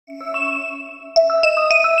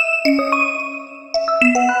Son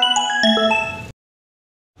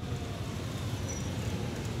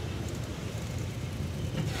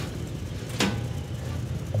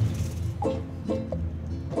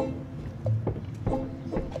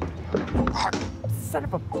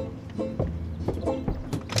of a...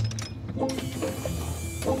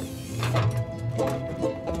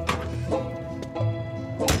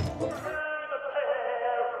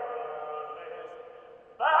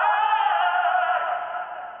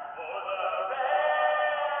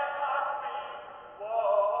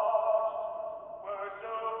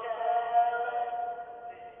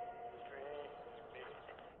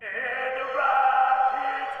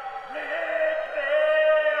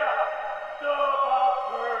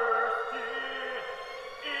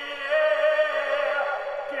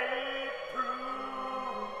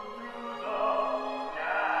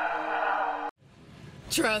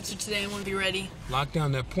 Your answer today, I want to be ready. Lock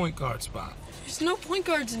down that point guard spot. There's no point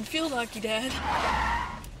guards in field hockey, Dad.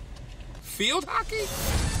 Field hockey?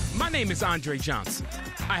 My name is Andre Johnson.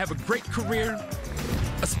 I have a great career,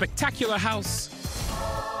 a spectacular house,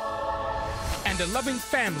 and a loving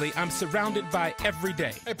family I'm surrounded by every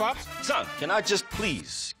day. Hey, Pops. Son, can I just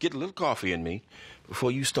please get a little coffee in me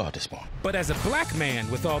before you start this morning? But as a black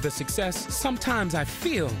man with all this success, sometimes I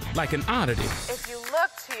feel like an oddity. If you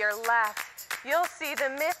look to your left, you'll see the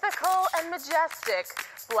mythical and majestic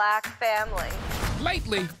Black family.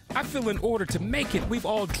 Lately, I feel in order to make it, we've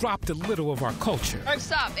all dropped a little of our culture.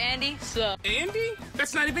 Sup, Andy? Sup? Andy?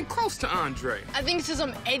 That's not even close to Andre. I think it says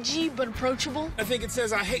I'm edgy but approachable. I think it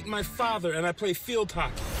says I hate my father and I play field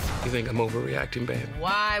hockey. You think I'm overreacting, babe?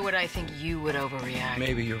 Why would I think you would overreact?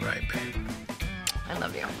 Maybe you're right, babe. I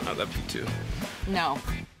love you. I love you too. No.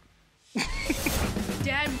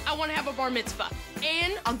 Dad, I want to have a bar mitzvah.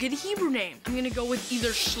 And I'll get a Hebrew name. I'm going to go with either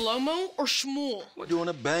Shlomo or Shmuel. We're doing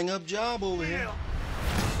a bang-up job over here.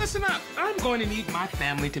 Listen up. I'm going to need my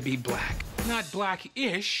family to be black. Not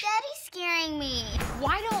black-ish. Daddy's scaring me.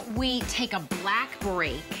 Why don't we take a black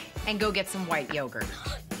break and go get some white yogurt?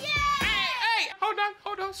 Hey,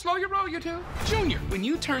 hold on. Slow your roll, you two. Junior, when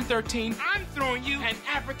you turn 13, I'm throwing you an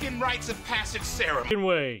African rites of passage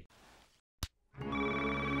ceremony.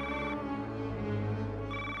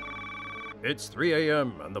 It's 3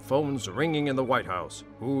 a.m. and the phone's ringing in the White House.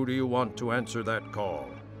 Who do you want to answer that call?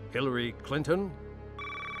 Hillary Clinton?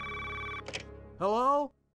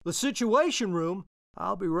 Hello? The Situation Room?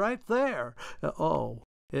 I'll be right there. Oh,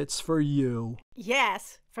 it's for you.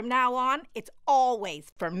 Yes, from now on, it's always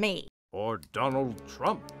for me. Or Donald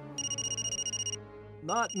Trump?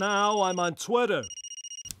 Not now, I'm on Twitter.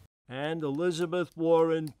 And Elizabeth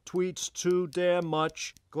Warren tweets too damn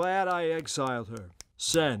much. Glad I exiled her.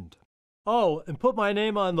 Send. Oh, and put my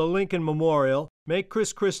name on the Lincoln Memorial. Make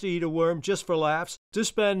Chris Christie eat a worm just for laughs.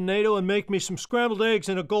 Disband NATO and make me some scrambled eggs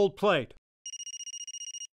in a gold plate.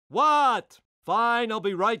 What? Fine, I'll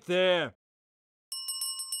be right there.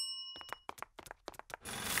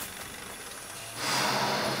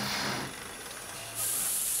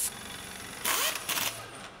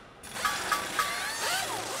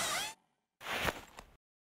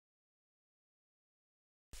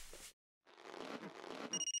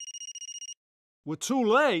 We're too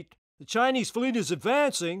late. The Chinese fleet is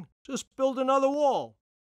advancing. Just build another wall.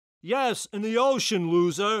 Yes, in the ocean,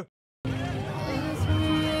 loser.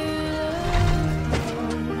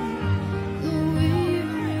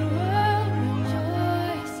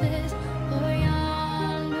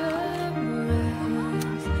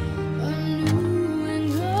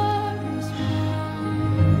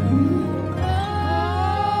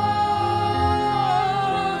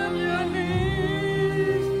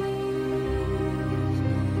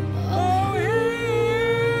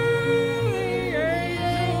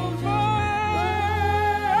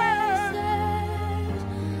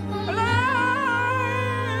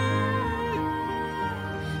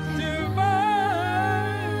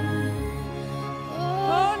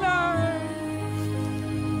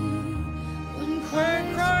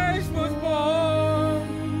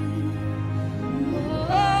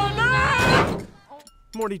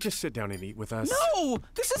 Morty, just sit down and eat with us. No!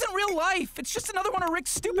 This isn't real life! It's just another one of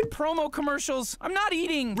Rick's stupid promo commercials. I'm not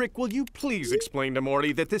eating! Rick, will you please explain to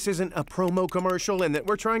Morty that this isn't a promo commercial and that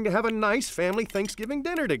we're trying to have a nice family Thanksgiving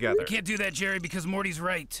dinner together? Can't do that, Jerry, because Morty's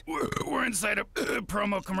right. We're inside a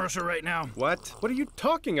promo commercial right now. What? What are you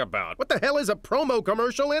talking about? What the hell is a promo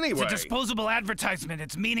commercial anyway? It's a disposable advertisement.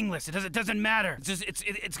 It's meaningless. It doesn't matter.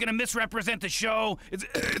 It's gonna misrepresent the show.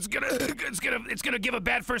 It's gonna give a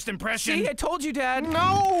bad first impression. See, I told you, Dad. No!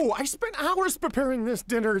 No! I spent hours preparing this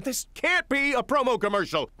dinner. This can't be a promo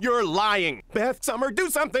commercial. You're lying. Beth, Summer, do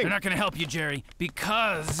something. They're not gonna help you, Jerry,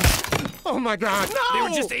 because... Oh my God, no! They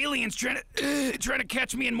were just aliens trying to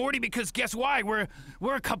catch me and Morty because guess why? We're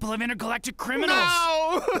a couple of intergalactic criminals.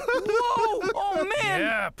 No! Whoa! Oh man!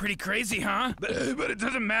 Yeah, pretty crazy, huh? But it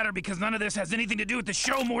doesn't matter because none of this has anything to do with the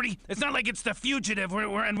show, Morty. It's not like it's The Fugitive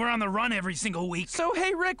and we're on the run every single week. So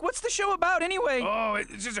hey, Rick, what's the show about anyway? Oh,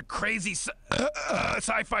 it's just a crazy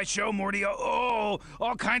sci-fi show, Morty. Oh,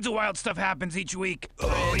 all kinds of wild stuff happens each week.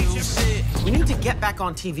 Oh, we need to get back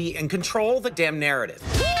on TV and control the damn narrative.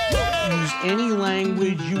 Use any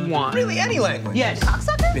language you want. Really, any language? Yes.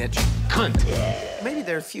 Cocksucker? Bitch. Cunt. Maybe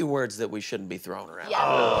there are a few words that we shouldn't be throwing around.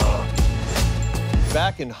 Yeah.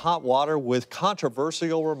 Back in hot water with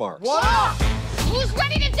controversial remarks. What? Who's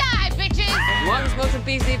ready to die, bitches? One smoking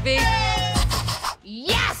PCP?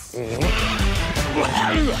 Yes! AIDS,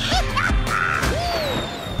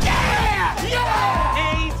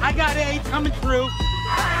 I got AIDS coming through.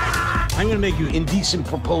 I'm gonna make you an indecent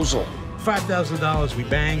proposal. $5,000 we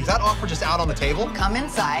bang. Is that offer just out on the table? Come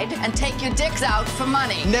inside and take your dicks out for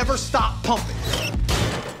money. Never stop pumping.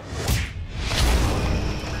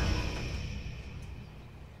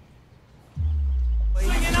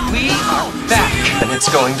 We are back, and it's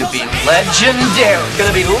going to be legendary. It's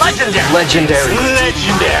gonna be legendary. Legendary.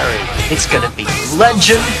 Legendary. It's gonna be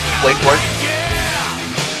legend. Wait for it.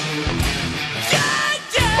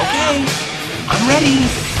 Okay, I'm ready.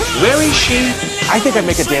 Where is she? I think I'd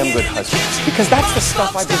make a damn good husband, because that's the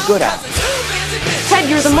stuff I've been good at. Ted,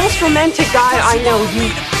 you're the most romantic guy I know.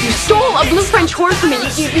 You stole a blue French horse from me.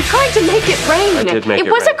 You tried to make it rain. I did make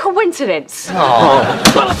it was rain. a coincidence. Oh.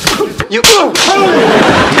 You. That's one.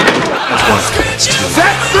 That's two.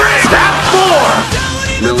 That's three. That's four.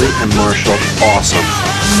 Lily and Marshall, awesome.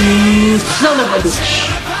 Son of a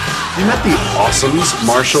bitch. You met the Awesomes,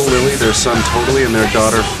 Marshall, Lily, their son Totally, and their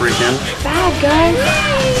daughter Freakin'. Bad guy.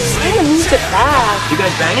 I didn't mean it bad. You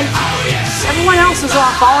guys banging? Everyone else is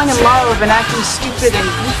all falling in love and acting stupid and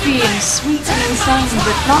goofy and sweet and insane,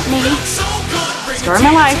 but not me. Story of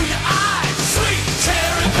my life.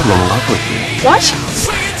 I'm in love with you. What?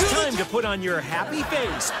 Time to put on your happy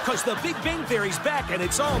face, because the Big Bang Theory's back and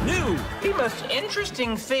it's all new. The most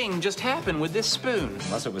interesting thing just happened with this spoon.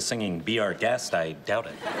 Unless it was singing Be Our Guest, I doubt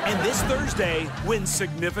it. And this Thursday, when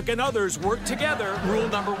significant others work together. Rule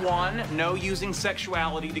number 1, no using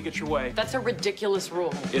sexuality to get your way. That's a ridiculous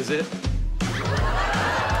rule. Is it?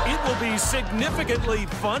 It will be significantly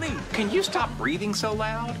funny. Can you stop breathing so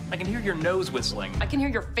loud? I can hear your nose whistling. I can hear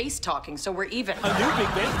your face talking, so we're even. A new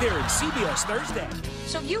Big Bang Theory, CBS Thursday.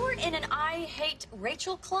 So you were in an I Hate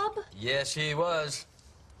Rachel club? Yes, he was.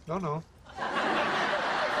 No.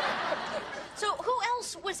 So who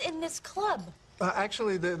else was in this club?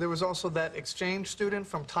 Actually, there was also that exchange student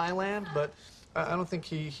from Thailand, but I don't think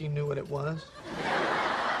he knew what it was.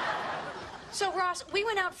 So, Ross, we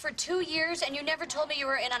went out for 2 years, and you never told me you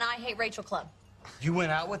were in an I Hate Rachel club. You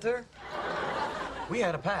went out with her? We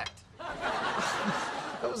had a pact.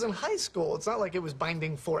 That was in high school. It's not like it was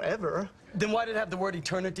binding forever. Then why did it have the word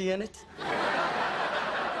eternity in it?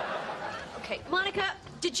 Okay, Monica,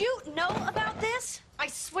 did you know about this? I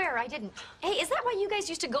swear I didn't. Hey, is that why you guys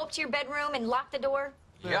used to go up to your bedroom and lock the door?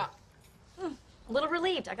 Yeah. A little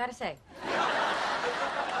relieved, I gotta say.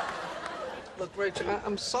 Look, Rachel,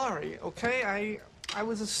 I'm sorry, okay? I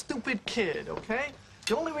was a stupid kid, okay?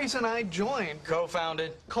 The only reason I joined...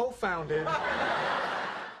 Co-founded.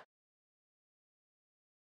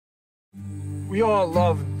 We all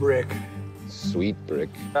love Brick. Sweet Brick.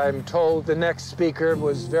 I'm told the next speaker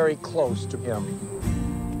was very close to him.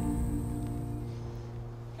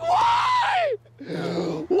 Why?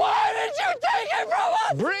 Why did you take it from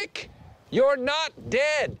us? Brick, you're not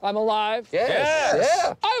dead. I'm alive. Yes.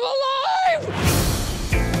 Yeah. I'm alive!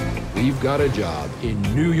 We've got a job in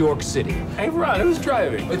New York City. Hey, Ron, who's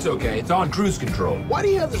driving? It's okay. It's on cruise control. Why do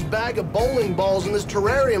you have this bag of bowling balls in this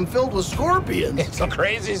terrarium filled with scorpions? It's a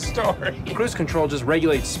crazy story. Cruise control just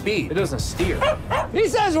regulates speed. It doesn't steer. He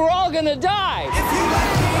says we're all gonna die.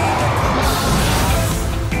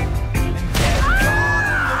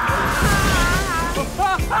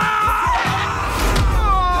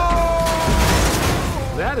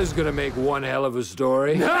 That is gonna make one hell of a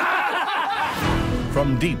story.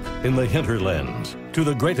 From deep in the hinterlands to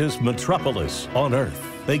the greatest metropolis on Earth,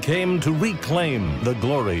 they came to reclaim the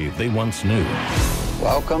glory they once knew.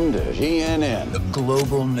 Welcome to GNN, the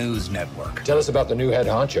Global News Network. Tell us about the new head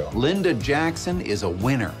honcho. Linda Jackson is a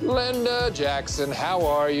winner. Linda Jackson, how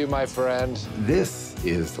are you, my friend? This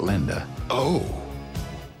is Linda. Oh,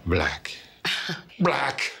 black.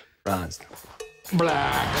 Black. Roz,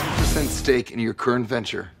 10% stake in your current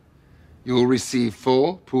venture. You will receive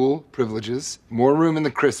full pool privileges, more room in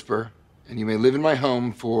the CRISPR, and you may live in my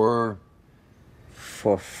home for...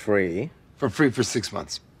 For free? For free for 6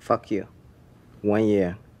 months. Fuck you. 1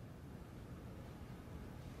 year.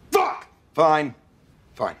 Fuck! Fine.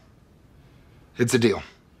 Fine. It's a deal.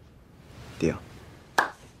 Deal.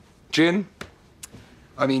 Jin,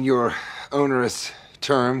 I mean, your onerous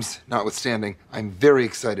terms notwithstanding, I'm very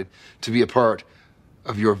excited to be a part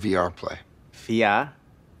of your VR play. VR?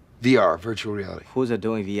 VR, virtual reality. Who's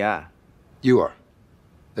doing VR? You are.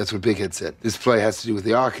 That's what Big Head said. This play has to do with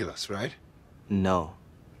the Oculus, right? No.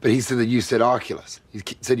 But he said that you said Oculus. He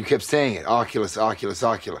said you kept saying it. Oculus, Oculus,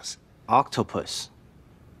 Oculus. Octopus.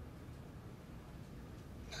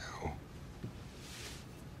 No.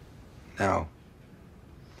 No.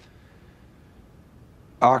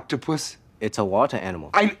 Octopus? It's a water animal.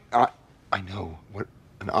 I know what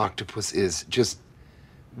an octopus is. Just,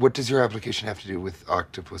 what does your application have to do with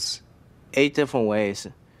octopus? 8 different ways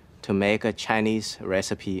to make a Chinese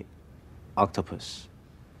recipe octopus.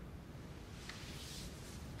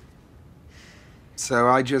 So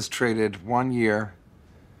I just traded 1 year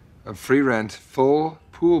of free rent, full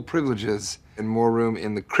pool privileges, and more room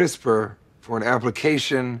in the CRISPR for an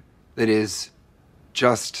application that is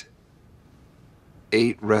just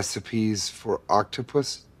 8 recipes for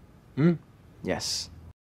octopus? Hmm? Yes.